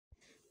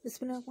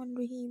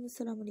Bismillahirrahmanirrahim.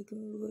 Assalamu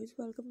alaikum viewers.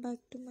 Welcome back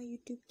to my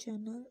YouTube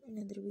channel.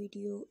 Another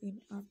video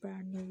in a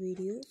brand new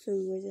video. So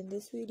viewers, in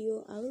this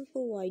video I will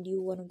provide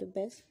you one of the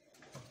best,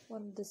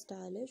 one of the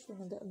stylish,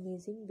 one of the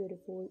amazing,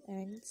 beautiful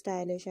and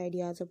stylish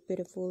ideas of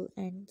beautiful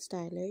and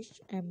stylish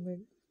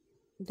emerald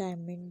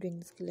diamond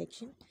rings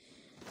collection.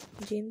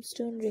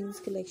 Gemstone rings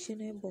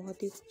collection है,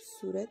 बहुत ही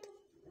खूबसूरत,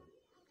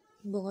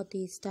 बहुत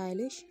ही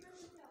stylish,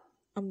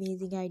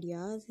 amazing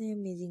ideas हैं,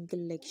 amazing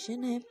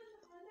collection है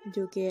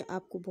जो कि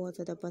आपको बहुत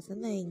ज़्यादा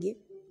पसंद आएंगे.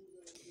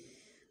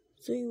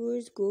 So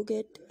viewers, go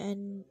gate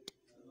and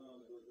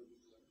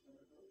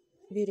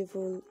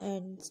beautiful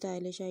and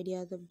stylish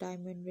ideas of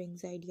diamond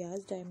rings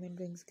ideas, diamond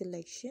rings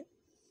collection.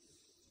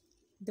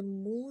 The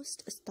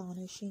most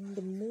astonishing,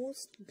 the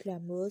most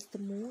glamorous,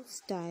 the most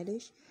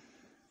stylish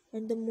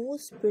and the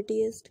most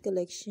prettiest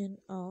collection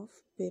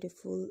of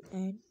beautiful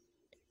and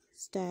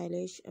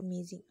stylish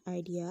amazing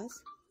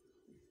ideas,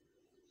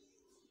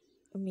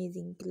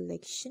 amazing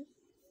collection.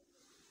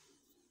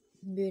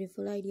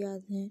 Beautiful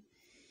ideas हैं,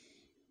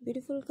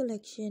 beautiful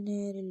collection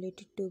है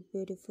related to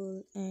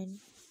beautiful and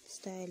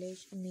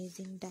stylish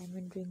amazing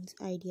diamond rings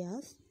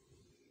ideas.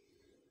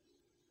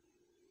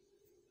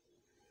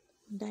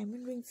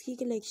 Diamond rings की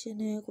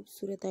collection है,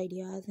 खूबसूरत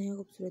ideas हैं,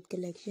 खूबसूरत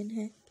collection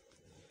है,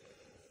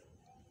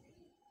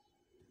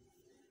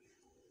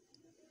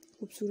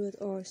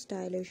 खूबसूरत और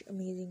स्टाइलिश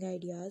अमेजिंग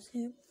आइडियाज़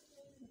हैं.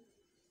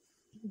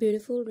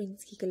 ब्यूटीफुल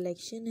रिंग्स की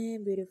कलेक्शन है,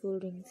 ब्यूटीफुल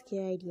रिंग्स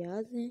के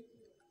आइडियाज़ हैं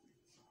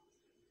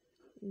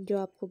जो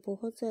आपको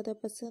बहुत ज़्यादा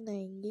पसंद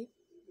आएंगे.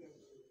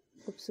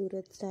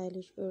 खूबसूरत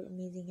स्टाइलिश और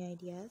अमेजिंग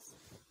आइडियाज़,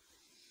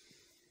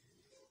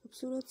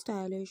 खूबसूरत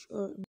स्टाइलिश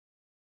और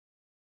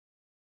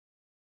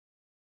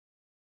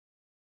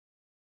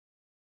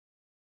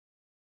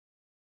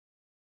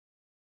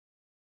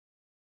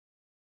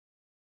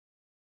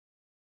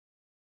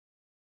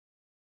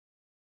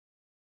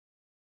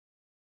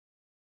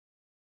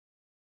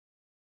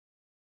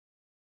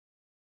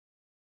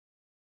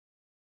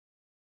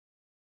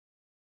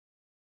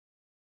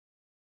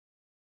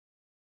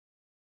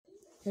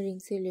रिंग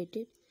से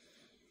related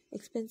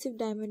expensive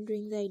diamond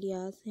rings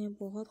ideas हैं,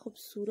 बहुत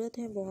खूबसूरत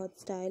हैं, बहुत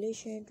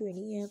स्टाइलिश हैं,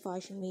 ट्विनी हैं,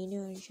 फैशन मेन है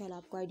और इंशाल्लाह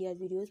आपको आइडियाज़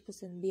वीडियोस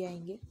पसंद भी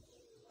आएंगे.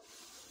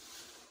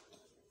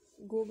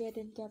 Go get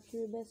and capture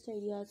your best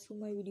ideas from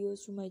my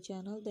videos to my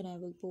channel, then I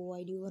will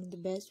provide you one of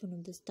the best, one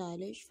of the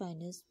stylish,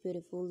 finest,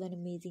 beautiful and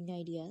amazing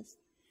ideas,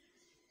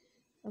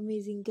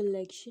 amazing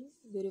collection,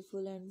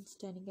 beautiful and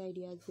stunning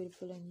ideas,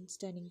 beautiful and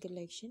stunning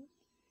collection.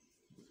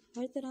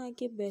 हर तरह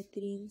के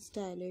बेहतरीन,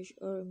 stylish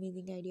और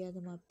amazing ideas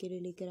हम आपके लिए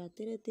लेकर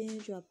आते रहते हैं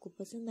जो आपको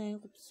पसंद आए,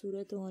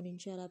 खूबसूरत हो और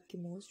इंशाल्लाह आपके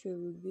मोस्ट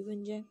फेवरेट भी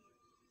बन जाए.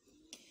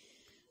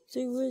 सो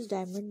व्यूअर्स,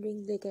 डायमंड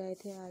रिंग्स लेकर आए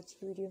थे आज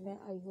की वीडियो में.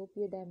 आई होप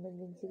ये डायमंड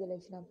रिंग्स की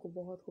कलेक्शन आपको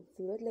बहुत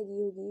खूबसूरत लगी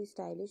होगी,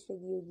 स्टाइलिश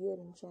लगी होगी और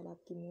इंशाल्लाह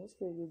आपकी मोस्ट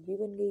फेवरेट भी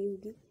बन गई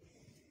होगी.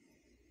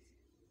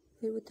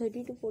 फिर वो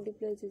 30 to 40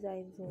 प्लस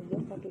डिज़ाइन हों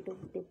या 40 to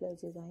 50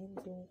 प्लस डिज़ाइन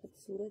हों,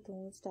 खूबसूरत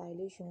हों,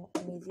 स्टाइलिश हों,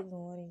 अमेजिंग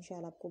हों और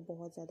इंशाल्लाह आपको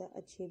बहुत ज़्यादा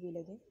अच्छे भी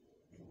लगें.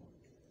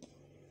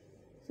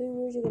 तो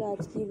व्यूअर्स, अगर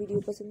आज की वीडियो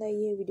पसंद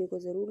आई है, वीडियो को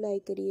ज़रूर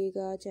लाइक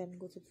करिएगा, चैनल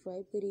को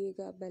सब्सक्राइब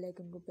करिएगा, बेल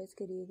आइकन को प्रेस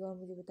करिएगा और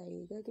मुझे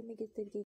बताइएगा कि मैं किस तरीके